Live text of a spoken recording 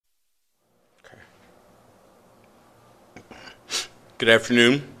Good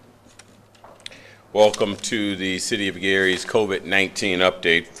afternoon. Welcome to the City of Gary's COVID-19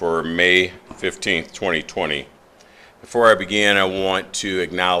 update for May 15th, 2020. Before I begin, I want to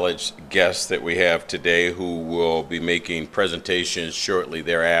acknowledge guests that we have today who will be making presentations shortly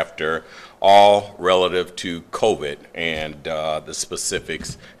thereafter, all relative to COVID and the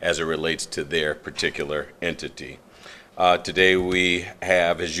specifics as it relates to their particular entity. Today we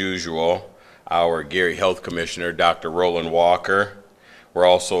have, as usual, our Gary Health Commissioner, Dr. Roland Walker. We're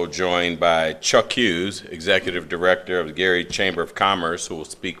also joined by Chuck Hughes, Executive Director of the Gary Chamber of Commerce, who will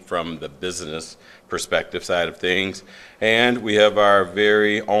speak from the business perspective side of things. And we have our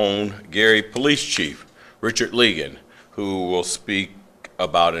very own Gary Police Chief, Richard Ligon, who will speak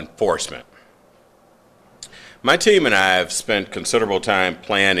about enforcement. My team and I have spent considerable time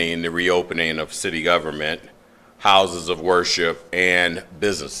planning the reopening of city government, houses of worship, and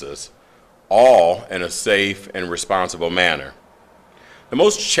businesses, all in a safe and responsible manner. The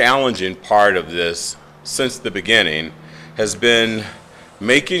most challenging part of this since the beginning has been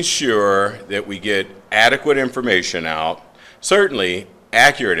making sure that we get adequate information out, certainly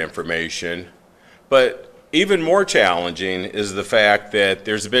accurate information, but even more challenging is the fact that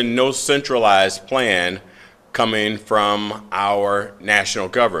there's been no centralized plan coming from our national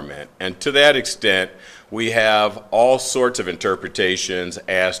government. And to that extent, we have all sorts of interpretations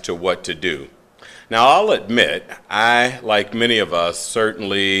as to what to do. Now, I'll admit, I, like many of us,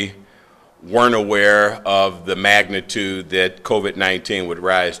 certainly weren't aware of the magnitude that COVID-19 would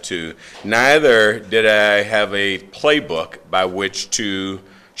rise to. Neither did I have a playbook by which to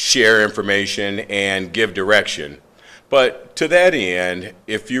share information and give direction. But to that end,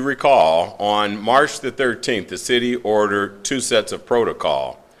 if you recall, on March the 13th, the city ordered two sets of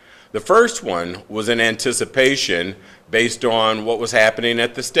protocol. The first one was in anticipation based on what was happening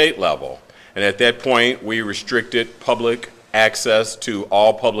at the state level. And at that point, we restricted public access to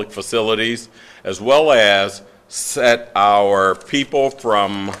all public facilities, as well as set our people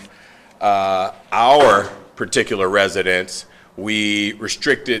from our particular residents. We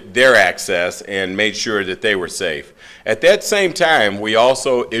restricted their access and made sure that they were safe. At that same time, we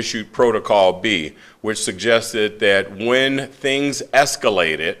also issued Protocol B, which suggested that when things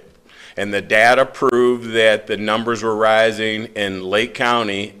escalated, and the data proved that the numbers were rising in Lake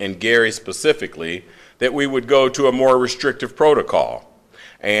County and Gary specifically, that we would go to a more restrictive protocol.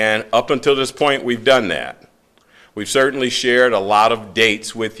 And up until this point, we've done that. We've certainly shared a lot of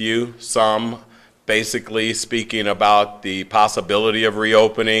dates with you, some basically speaking about the possibility of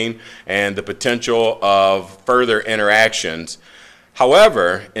reopening and the potential of further interactions.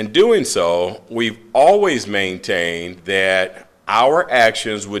 However, in doing so, we've always maintained that our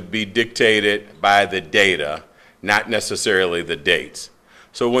actions would be dictated by the data, not necessarily the dates.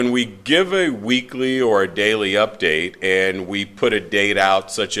 So when we give a weekly or a daily update and we put a date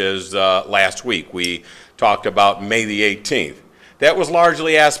out, such as last week, we talked about May the 18th. That was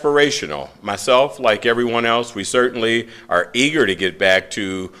largely aspirational. Myself, like everyone else, we certainly are eager to get back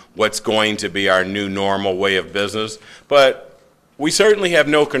to what's going to be our new normal way of business, but we certainly have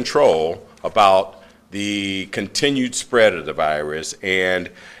no control about the continued spread of the virus. And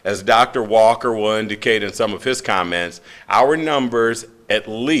as Dr. Walker will indicate in some of his comments, our numbers at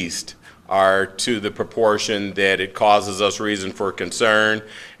least are to the proportion that it causes us reason for concern.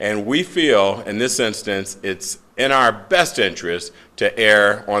 And we feel in this instance it's in our best interest to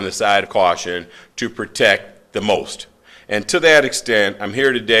err on the side of caution to protect the most. And to that extent, I'm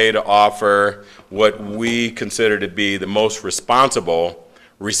here today to offer what we consider to be the most responsible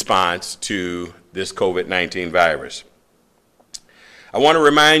response to this COVID-19 virus. I want to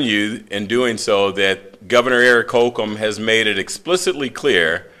remind you in doing so that Governor Eric Holcomb has made it explicitly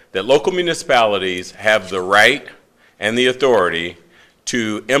clear that local municipalities have the right and the authority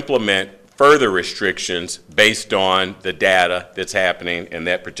to implement further restrictions based on the data that's happening in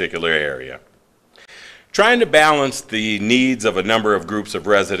that particular area. Trying to balance the needs of a number of groups of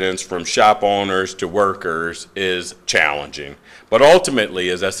residents, from shop owners to workers, is challenging. But ultimately,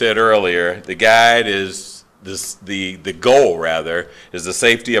 as I said earlier, the guide is the goal rather is the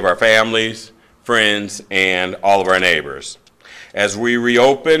safety of our families, friends, and all of our neighbors. As we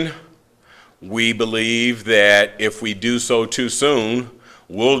reopen, we believe that if we do so too soon,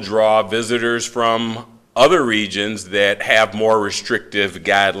 we'll draw visitors from other regions that have more restrictive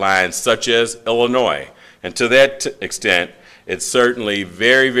guidelines, such as Illinois. And to that extent, it's certainly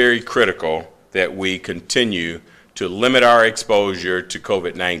very, very critical that we continue to limit our exposure to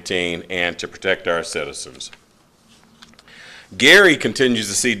COVID-19 and to protect our citizens. Gary continues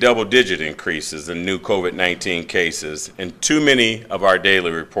to see double-digit increases in new COVID-19 cases in too many of our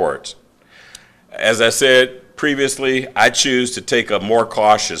daily reports. As I said previously, I choose to take a more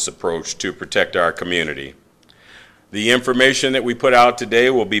cautious approach to protect our community. The information that we put out today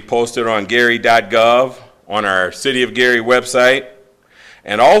will be posted on gary.gov, on our City of Gary website.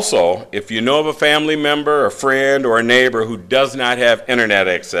 And also, if you know of a family member, a friend, or a neighbor who does not have internet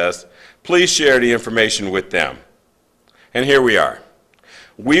access, please share the information with them. And here we are.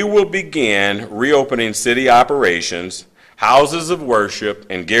 We will begin reopening city operations, houses of worship,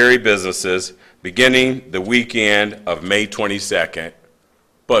 and Gary businesses beginning the weekend of May 22nd,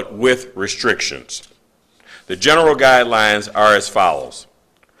 but with restrictions. The general guidelines are as follows.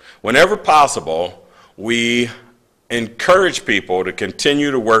 Whenever possible, we encourage people to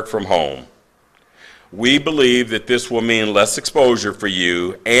continue to work from home. We believe that this will mean less exposure for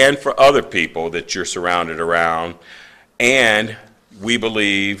you and for other people that you're surrounded around, and we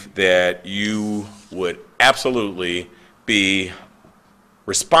believe that you would absolutely be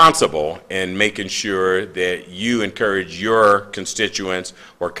responsible in making sure that you encourage your constituents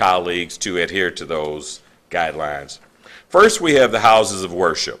or colleagues to adhere to those guidelines. First, we have the houses of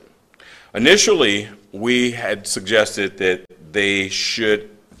worship. Initially, we had suggested that they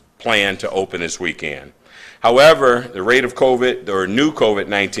should plan to open this weekend. However, the rate of COVID or new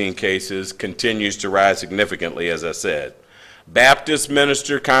COVID-19 cases continues to rise significantly, as I said. Baptist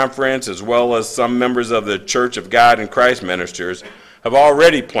Minister Conference, as well as some members of the Church of God in Christ ministers, have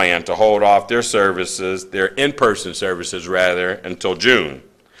already planned to hold off their services, their in-person services rather, until June.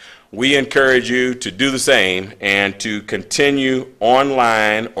 We encourage you to do the same and to continue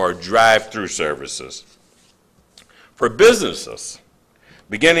online or drive-through services. For businesses,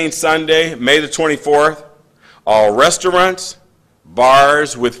 beginning Sunday, May the 24th, all restaurants,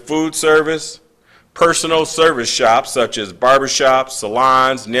 bars with food service, personal service shops such as barbershops,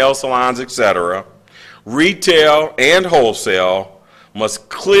 salons, nail salons, etc., retail and wholesale must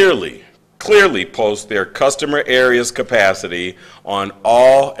clearly post their customer area's capacity on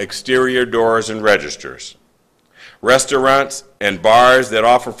all exterior doors and registers. Restaurants and bars that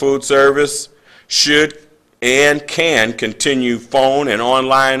offer food service should and can continue phone and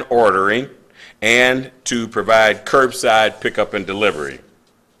online ordering and to provide curbside pickup and delivery.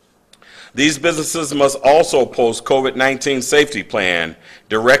 These businesses must also post COVID-19 safety plan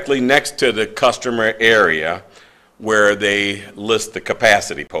directly next to the customer area where they list the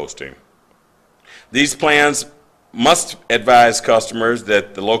capacity posting. These plans must advise customers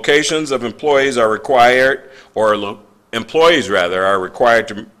that the locations of employees are required, or employees rather, are required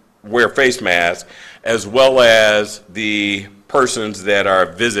to wear face masks, as well as the persons that are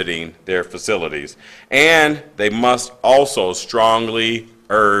visiting their facilities. And they must also strongly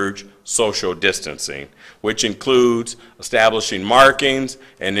urge social distancing, which includes establishing markings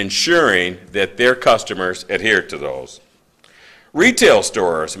and ensuring that their customers adhere to those. Retail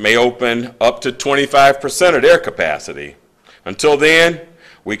stores may open up to 25% of their capacity. Until then,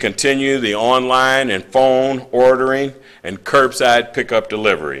 we continue the online and phone ordering and curbside pickup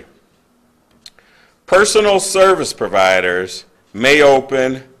delivery. Personal service providers may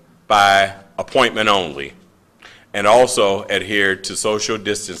open by appointment only and also adhere to social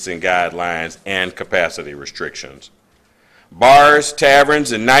distancing guidelines and capacity restrictions. Bars,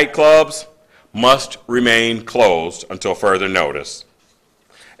 taverns, and nightclubs must remain closed until further notice.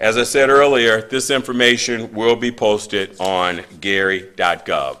 As I said earlier, this information will be posted on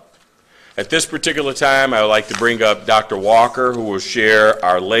gary.gov. At this particular time, I would like to bring up Dr. Walker, who will share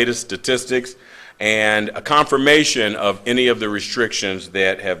our latest statistics and a confirmation of any of the restrictions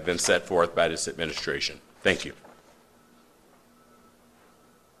that have been set forth by this administration. Thank you.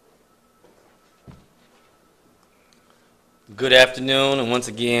 Good afternoon, and once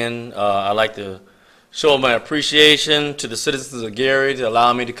again, I'd like to show my appreciation to the citizens of Gary to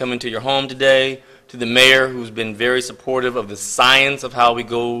allow me to come into your home today, to the mayor who's been very supportive of the science of how we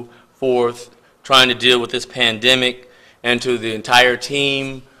go forth trying to deal with this pandemic, and to the entire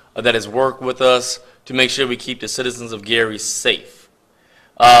team that has worked with us to make sure we keep the citizens of Gary safe.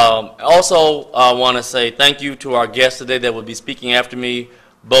 Also, I want to say thank you to our guests today that will be speaking after me,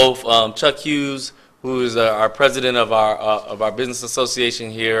 both Chuck Hughes, who is our president of our business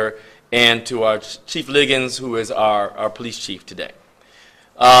association here, and to our Chief Ligon, who is our police chief today.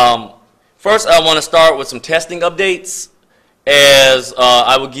 First, I want to start with some testing updates, as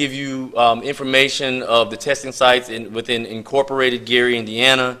I will give you information of the testing sites within incorporated Gary,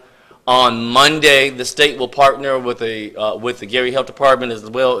 Indiana. On Monday, the state will partner with the Gary Health Department, as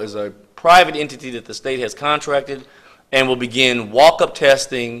well as a private entity that the state has contracted, and will begin walk-up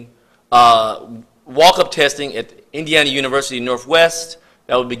testing at Indiana University Northwest.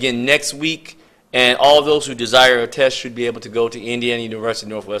 That will begin next week, and all those who desire a test should be able to go to Indiana University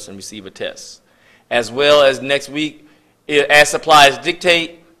Northwest and receive a test. as well as next week, as supplies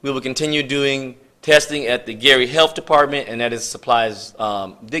dictate, we will continue doing testing at the Gary Health Department, and that is supplies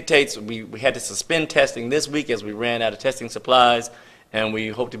dictates. We had to suspend testing this week as we ran out of testing supplies, and we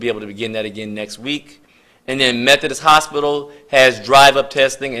hope to be able to begin that again next week. And then Methodist Hospital has drive-up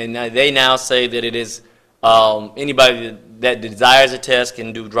testing, and they now say that it is anybody that desires a test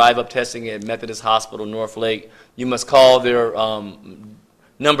can do drive-up testing at Methodist Hospital, North Lake. You must call their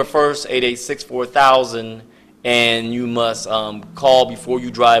number first, 886-4000, and you must call before you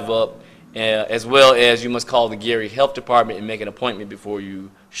drive up, as well as you must call the Gary Health Department and make an appointment before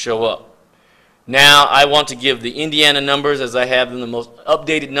you show up. Now, I want to give the Indiana numbers as I have them, the most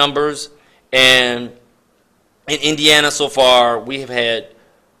updated numbers. And in Indiana so far, we have had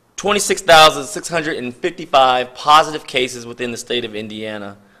 26,655 positive cases within the state of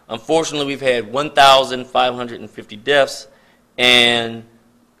Indiana. Unfortunately, we've had 1,550 deaths, and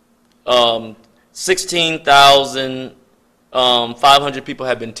 16,500 people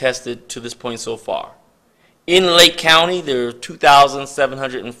have been tested to this point so far. In Lake County, there are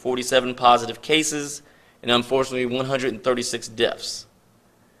 2,747 positive cases, and unfortunately 136 deaths.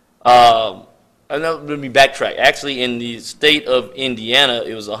 Let me backtrack. Actually, in the state of Indiana,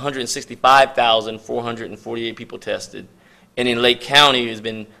 it was 165,448 people tested, and in Lake County, it's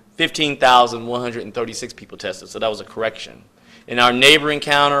been 15,136 people tested, so that was a correction. In our neighboring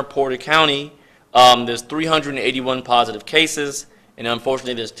county, Porter County, there's 381 positive cases, and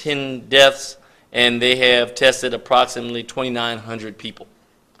unfortunately there's 10 deaths, and they have tested approximately 2,900 people.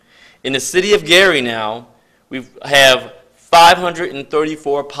 In the city of Gary now, we have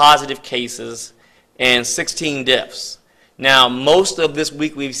 534 positive cases and 16 deaths. Now, most of this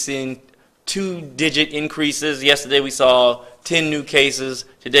week we've seen two-digit increases. Yesterday we saw 10 new cases.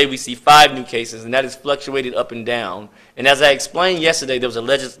 Today we see 5 new cases, and that has fluctuated up and down. And as I explained yesterday, there was a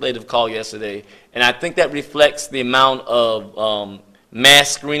legislative call yesterday, and I think that reflects the amount of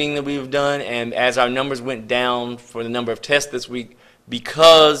mass screening that we've done, and as our numbers went down for the number of tests this week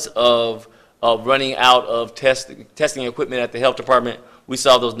because of running out of testing equipment at the health department, we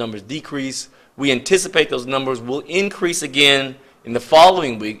saw those numbers decrease. We anticipate those numbers will increase again in the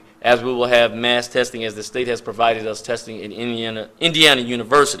following week as we will have mass testing, as the state has provided us testing in Indiana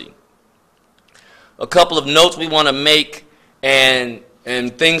University. A couple of notes we want to make and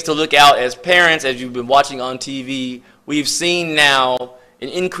things to look out as parents, as you've been watching on TV. We've seen now an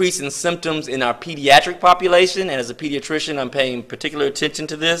increase in symptoms in our pediatric population, and as a pediatrician, I'm paying particular attention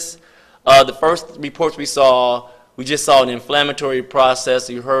to this. The first reports we just saw an inflammatory process.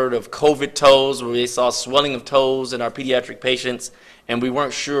 You heard of COVID toes, where they saw swelling of toes in our pediatric patients, and we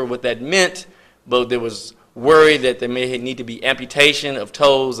weren't sure what that meant, but there was worry that there may need to be amputation of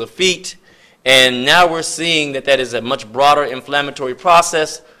toes of feet. And now we're seeing that that is a much broader inflammatory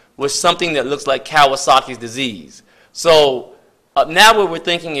process with something that looks like Kawasaki's disease. So now what we're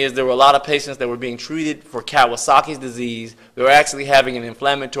thinking is there were a lot of patients that were being treated for Kawasaki's disease. They were actually having an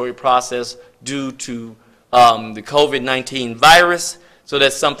inflammatory process due to the COVID-19 virus. So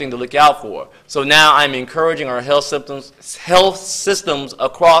that's something to look out for. So now I'm encouraging our health systems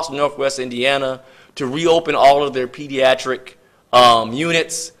across Northwest Indiana to reopen all of their pediatric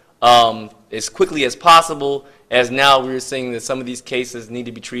units as quickly as possible, as now we're seeing that some of these cases need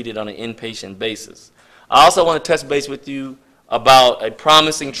to be treated on an inpatient basis. I also want to touch base with you about a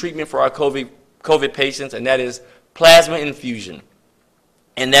promising treatment for our COVID patients, and that is plasma infusion.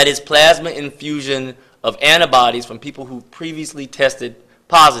 And that is plasma infusion of antibodies from people who previously tested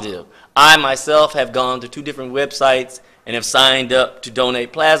positive. I myself have gone to 2 different websites and have signed up to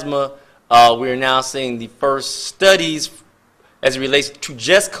donate plasma. We are now seeing the first studies as it relates to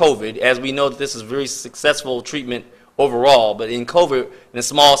just COVID, as we know that this is a very successful treatment overall, but in COVID, in a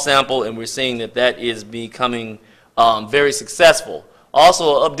small sample, and we're seeing that that is becoming very successful.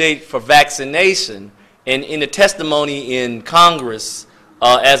 Also, an update for vaccination, and in the testimony in Congress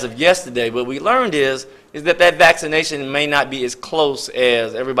as of yesterday, what we learned is that that vaccination may not be as close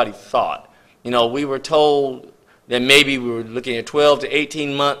as everybody thought. You know, we were told that maybe we were looking at 12 to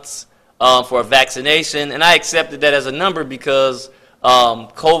 18 months for a vaccination, and I accepted that as a number because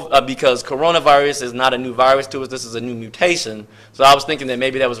coronavirus is not a new virus to us. This is a new mutation. So I was thinking that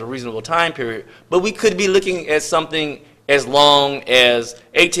maybe that was a reasonable time period. But we could be looking at something as long as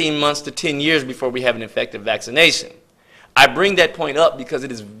 18 months to 10 years before we have an effective vaccination. I bring that point up because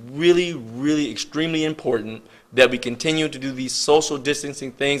it is really, really extremely important that we continue to do these social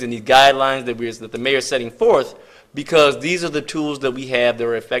distancing things and these guidelines that the mayor is setting forth, because these are the tools that we have that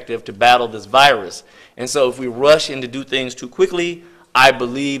are effective to battle this virus. And so if we rush in to do things too quickly, I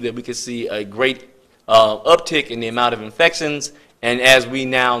believe that we could see a great uptick in the amount of infections. And as we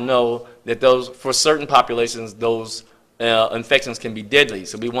now know, that for certain populations, those infections can be deadly.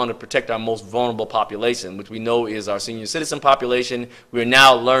 So we want to protect our most vulnerable population, which we know is our senior citizen population. We're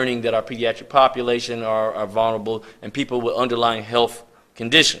now learning that our pediatric population are vulnerable, and people with underlying health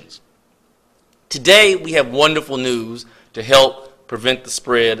conditions. Today, we have wonderful news to help prevent the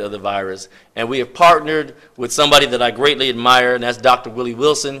spread of the virus. And we have partnered with somebody that I greatly admire, and that's Dr. Willie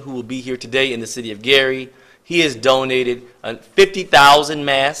Wilson, who will be here today in the city of Gary. He has donated 50,000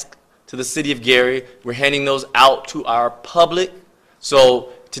 masks to the city of Gary. We're handing those out to our public. So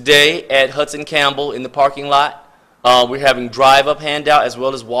today at Hudson Campbell in the parking lot, we're having drive-up handout as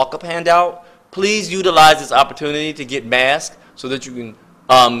well as walk-up handout. Please utilize this opportunity to get masks so that you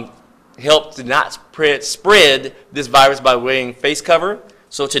can help to not spread this virus by wearing face cover.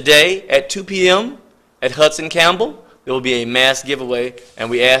 So today at 2 p.m. at Hudson Campbell, there will be a mask giveaway, and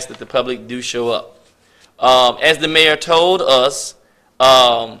we ask that the public do show up. As the mayor told us,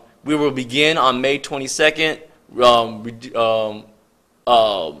 we will begin on May 22nd,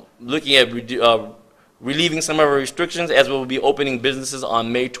 looking at relieving some of our restrictions, as we will be opening businesses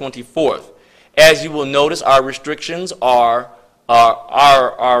on May 24th. As you will notice, our restrictions are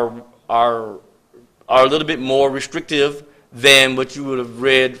a little bit more restrictive than what you would have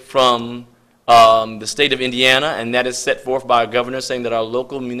read from the state of Indiana, and that is set forth by our governor, saying that our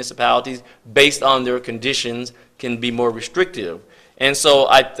local municipalities, based on their conditions, can be more restrictive. And so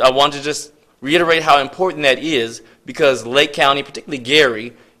I want to just reiterate how important that is, because Lake County, particularly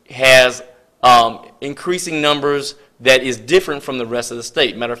Gary, has increasing numbers that is different from the rest of the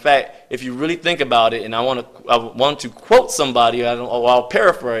state. Matter of fact, if you really think about it, and I want to quote somebody, I'll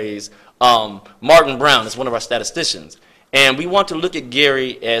paraphrase, Martin Brown is one of our statisticians. And we want to look at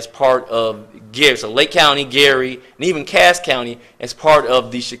Gary as part of Gary, so Lake County, Gary, and even Cass County as part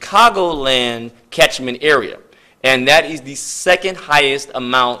of the Chicagoland catchment area. And that is the second highest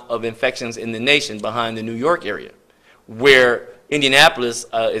amount of infections in the nation, behind the New York area, where Indianapolis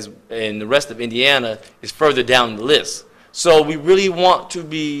and the rest of Indiana is further down the list. So we really want to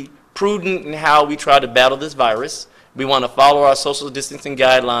be prudent in how we try to battle this virus. We want to follow our social distancing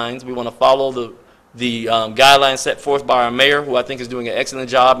guidelines. We want to follow the guidelines set forth by our mayor, who I think is doing an excellent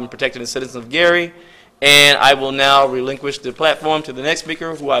job in protecting the citizens of Gary. And I will now relinquish the platform to the next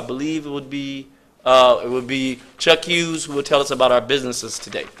speaker, who I believe would be Chuck Hughes, who will tell us about our businesses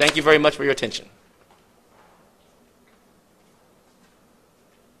today. Thank you very much for your attention.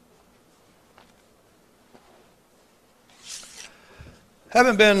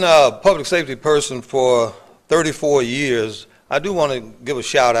 Having been a public safety person for 34 years, I do want to give a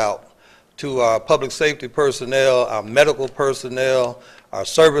shout out to our public safety personnel, our medical personnel, our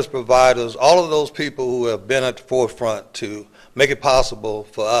service providers, all of those people who have been at the forefront to make it possible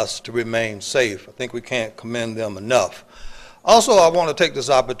for us to remain safe. I think we can't commend them enough. Also, I want to take this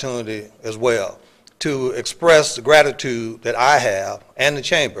opportunity as well to express the gratitude that I have, and the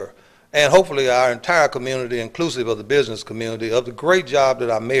Chamber, and hopefully our entire community, inclusive of the business community, of the great job that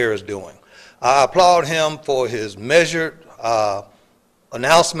our mayor is doing. I applaud him for his measured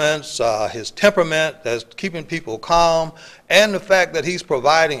announcements, his temperament that's keeping people calm, and the fact that he's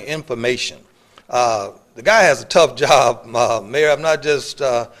providing information. The guy has a tough job, Mayor. I'm not just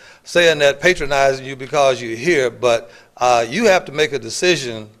saying that patronizing you because you're here, but you have to make a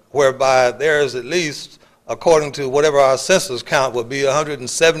decision whereby there is at least, according to whatever our census count would be,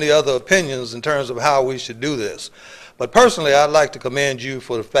 170 other opinions in terms of how we should do this. But personally, I'd like to commend you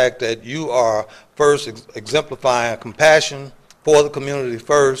for the fact that you are first exemplifying compassion for the community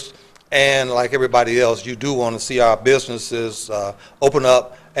first, and like everybody else, you do want to see our businesses open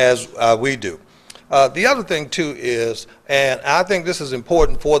up as we do. The other thing too is, and I think this is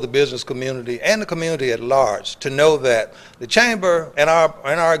important for the business community and the community at large, to know that the Chamber and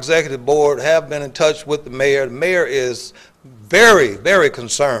our executive board have been in touch with the mayor. The mayor is very, very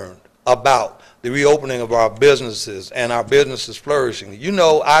concerned about the reopening of our businesses and our businesses flourishing. You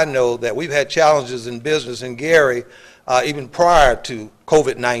know, I know that we've had challenges in business in Gary even prior to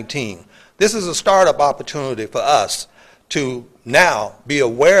COVID-19. This is a startup opportunity for us to now be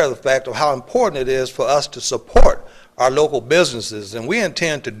aware of the fact of how important it is for us to support our local businesses, and we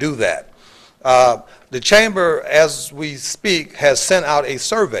intend to do that. The Chamber, as we speak, has sent out a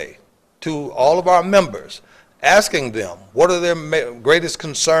survey to all of our members, asking them what are their greatest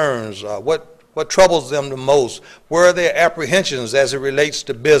concerns, what troubles them the most, where are their apprehensions as it relates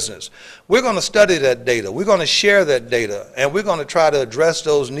to business. We're going to study that data, we're going to share that data, and we're going to try to address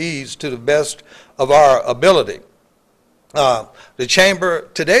those needs to the best of our ability. The Chamber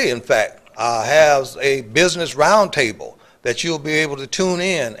today, in fact, has a business roundtable that you'll be able to tune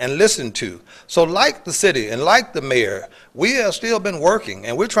in and listen to. So like the city and like the mayor, we have still been working,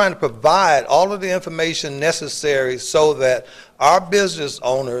 and we're trying to provide all of the information necessary so that our business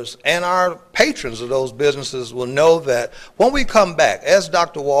owners and our patrons of those businesses will know that when we come back, as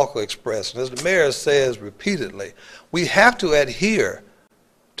Dr. Walker expressed, as the mayor says repeatedly, we have to adhere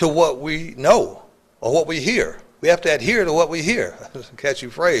to what we know or what we hear. We have to adhere to what we hear, catchy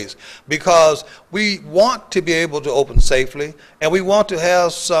phrase, because we want to be able to open safely, and we want to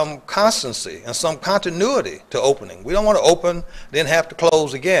have some constancy and some continuity to opening. We don't want to open, then have to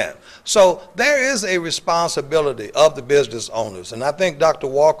close again. So there is a responsibility of the business owners, and I think Dr.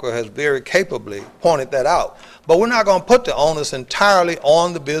 Walker has very capably pointed that out. But we're not going to put the onus entirely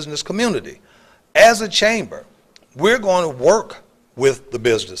on the business community. As a chamber, we're going to work with the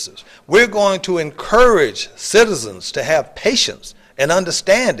businesses. We're going to encourage citizens to have patience and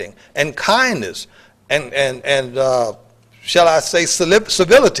understanding and kindness and shall I say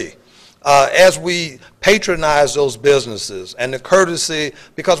civility as we patronize those businesses, and the courtesy,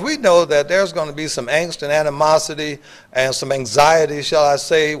 because we know that there's going to be some angst and animosity and some anxiety, shall I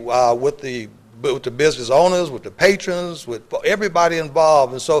say, with the business owners, with the patrons, with everybody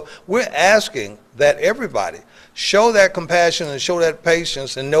involved. And so we're asking that everybody show that compassion and show that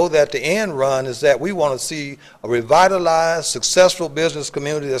patience, and know that the end run is that we want to see a revitalized, successful business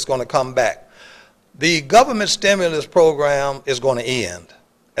community that's going to come back. The government stimulus program is going to end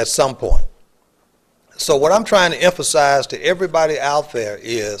at some point. So what I'm trying to emphasize to everybody out there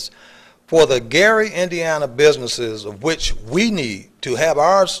is, for the Gary, Indiana businesses, of which we need to have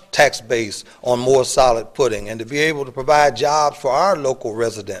our tax base on more solid footing and to be able to provide jobs for our local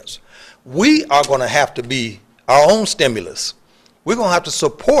residents, we are going to have to be our own stimulus. We're going to have to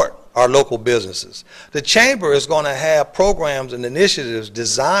support our local businesses. The chamber is going to have programs and initiatives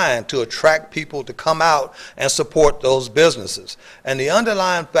designed to attract people to come out and support those businesses. And the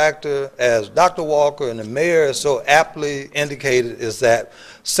underlying factor, as Dr. Walker and the mayor has so aptly indicated, is that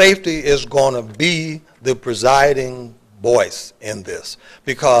safety is going to be the presiding voice in this.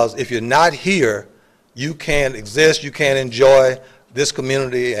 Because if you're not here, you can't exist, you can't enjoy this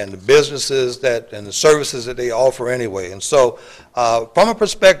community and the businesses that and the services that they offer anyway. And so from a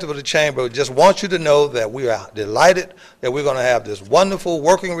perspective of the chamber, I just want you to know that we are delighted that we're going to have this wonderful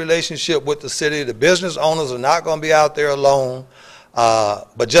working relationship with the city. The business owners are not going to be out there alone,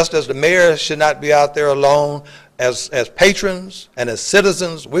 but just as the mayor should not be out there alone, as patrons and as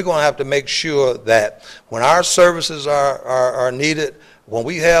citizens, we're going to have to make sure that when our services are needed, when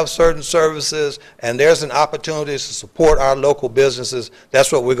we have certain services and there's an opportunity to support our local businesses,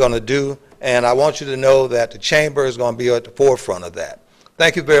 that's what we're going to do. And I want you to know that the chamber is going to be at the forefront of that.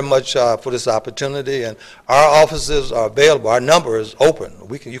 Thank you very much for this opportunity. And our offices are available. Our number is open.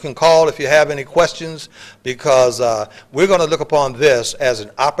 You can call if you have any questions, because we're going to look upon this as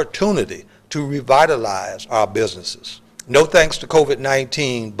an opportunity to revitalize our businesses. No thanks to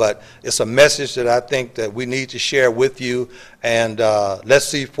COVID-19, but it's a message that I think that we need to share with you, and let's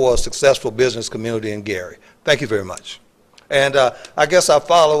see for a successful business community in Gary. Thank you very much. And I guess I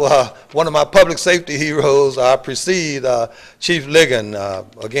follow one of my public safety heroes. I precede Chief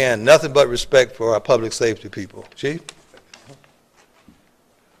Ligon. Again, nothing but respect for our public safety people. Chief?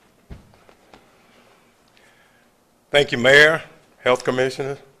 Thank you, Mayor, Health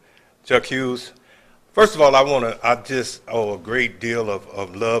Commissioner, Chuck Hughes. First of all, I just owe a great deal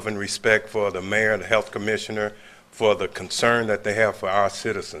of love and respect for the mayor and the health commissioner for the concern that they have for our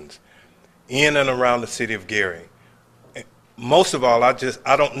citizens in and around the city of Gary. Most of all, I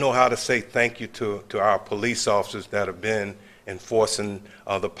don't know how to say thank you to our police officers that have been enforcing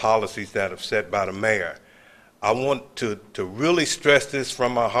the policies that are set by the mayor. I want to really stress this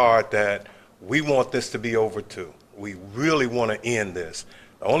from my heart that we want this to be over too. We really want to end this.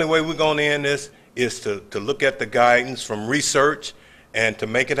 The only way we're going to end this is to look at the guidance from research and to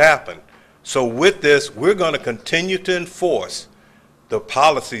make it happen. So with this, we're going to continue to enforce the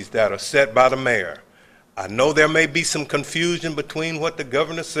policies that are set by the mayor. I know there may be some confusion between what the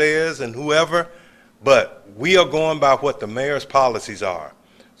governor says and whoever, but we are going by what the mayor's policies are.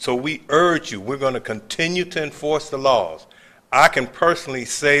 So we urge you, we're going to continue to enforce the laws. I can personally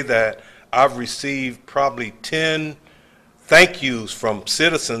say that I've received probably 10 thank yous from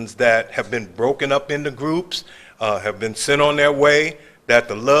citizens that have been broken up into groups, have been sent on their way, that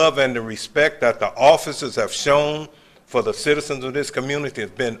the love and the respect that the officers have shown for the citizens of this community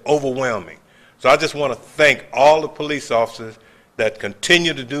has been overwhelming. So I just want to thank all the police officers that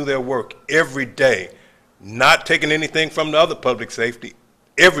continue to do their work every day, not taking anything from the other public safety,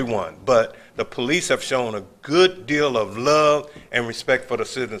 everyone, but the police have shown a good deal of love and respect for the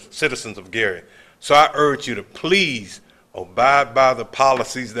citizens of Gary. So I urge you to please abide by the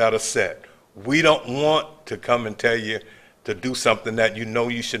policies that are set. We don't want to come and tell you to do something that you know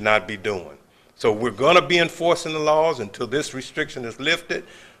you should not be doing. So we're going to be enforcing the laws until this restriction is lifted.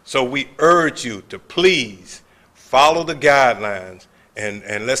 So we urge you to please follow the guidelines,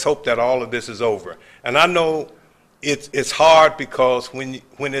 and let's hope that all of this is over. And I know it's hard because when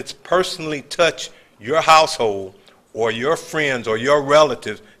it's personally touched your household or your friends or your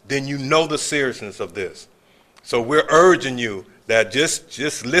relatives, then you know the seriousness of this. So we're urging you that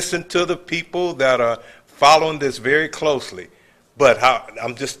just listen to the people that are following this very closely. But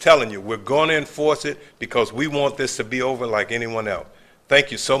I'm just telling you, we're going to enforce it because we want this to be over like anyone else.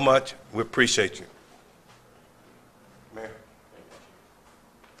 Thank you so much. We appreciate you. Mayor.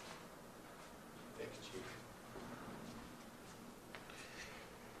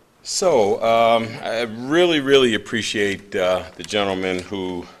 So I really appreciate the gentleman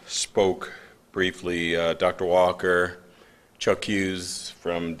who spoke briefly, Dr. Walker, Chuck Hughes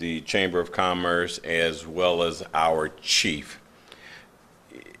from the Chamber of Commerce, as well as our chief.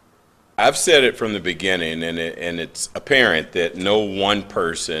 I've said it from the beginning, and it's apparent that no one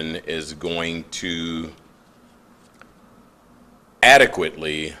person is going to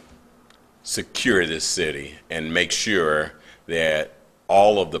adequately secure this city and make sure that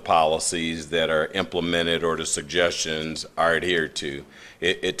all of the policies that are implemented or the suggestions are adhered to.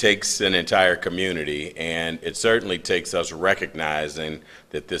 It takes an entire community, and it certainly takes us recognizing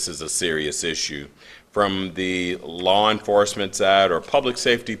that this is a serious issue. From the law enforcement side or public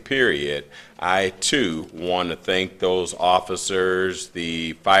safety period, I too want to thank those officers,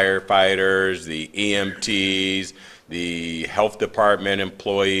 the firefighters, the EMTs, the health department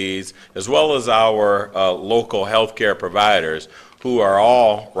employees, as well as our local healthcare providers, who are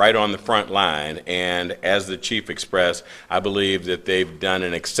all right on the front line. And as the chief expressed, I believe that they've done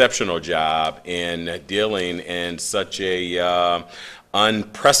an exceptional job in dealing in such a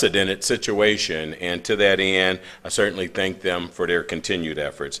unprecedented situation, and to that end, I certainly thank them for their continued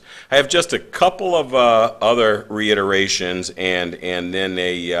efforts. I have just a couple of other reiterations and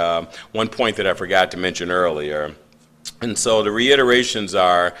then one point that I forgot to mention earlier. And so the reiterations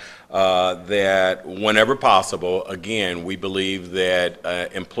are that whenever possible, again, we believe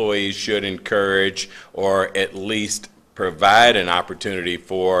that employees should encourage or at least provide an opportunity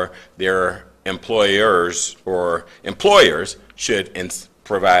for their employers, or employers should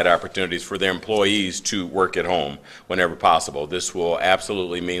provide opportunities for their employees to work at home whenever possible. This will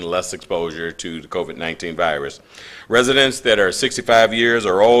absolutely mean less exposure to the COVID-19 virus. Residents that are 65 years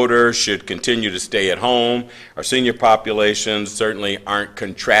or older should continue to stay at home. Our senior populations certainly aren't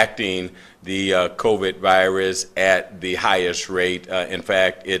contracting the COVID virus at the highest rate. In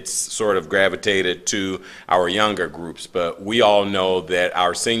fact, it's sort of gravitated to our younger groups, but we all know that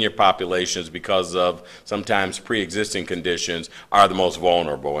our senior populations, because of sometimes pre-existing conditions, are the most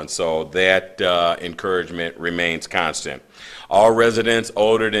vulnerable, and so that encouragement remains constant. All residents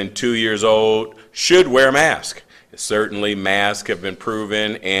older than 2 years old should wear a mask. Certainly masks have been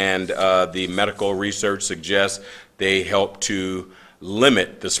proven, and the medical research suggests they help to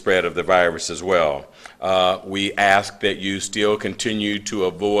limit the spread of the virus as well. We ask that you still continue to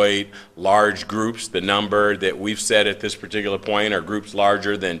avoid large groups. The number that we've set at this particular point are groups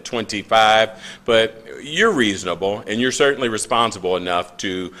larger than 25, but you're reasonable and you're certainly responsible enough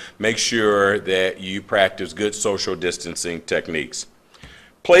to make sure that you practice good social distancing techniques.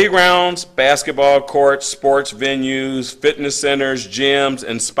 Playgrounds, basketball courts, sports venues, fitness centers, gyms,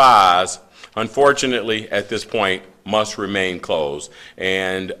 and spas, unfortunately, at this point, must remain closed.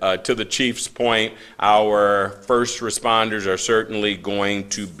 And to the chief's point, our first responders are certainly going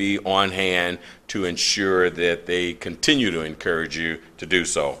to be on hand to ensure that they continue to encourage you to do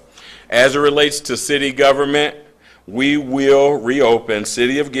so. As it relates to city government, we will reopen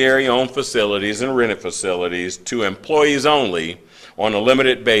City of Gary-owned facilities and rented facilities to employees only on a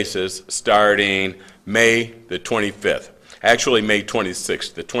limited basis starting May the 25th. Actually, May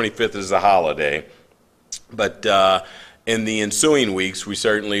 26th. The 25th is a holiday. But in the ensuing weeks, we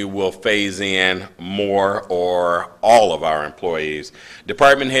certainly will phase in more or all of our employees.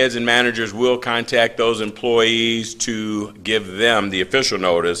 Department heads and managers will contact those employees to give them the official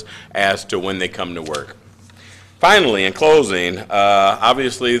notice as to when they come to work. Finally, in closing,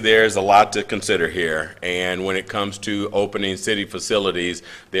 obviously there's a lot to consider here, and when it comes to opening city facilities,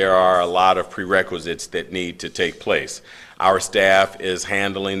 there are a lot of prerequisites that need to take place. Our staff is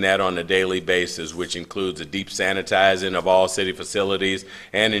handling that on a daily basis, which includes a deep sanitizing of all city facilities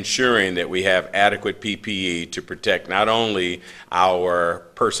and ensuring that we have adequate PPE to protect not only our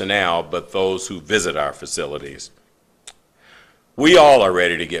personnel, but those who visit our facilities. We all are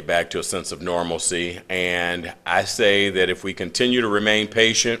ready to get back to a sense of normalcy, and I say that if we continue to remain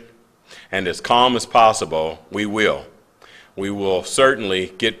patient and as calm as possible, we will. We will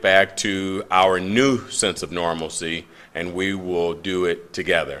certainly get back to our new sense of normalcy, and we will do it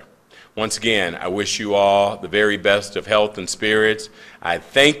together. Once again, I wish you all the very best of health and spirits. I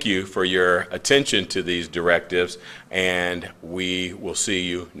thank you for your attention to these directives, and we will see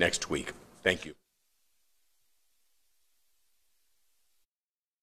you next week. Thank you.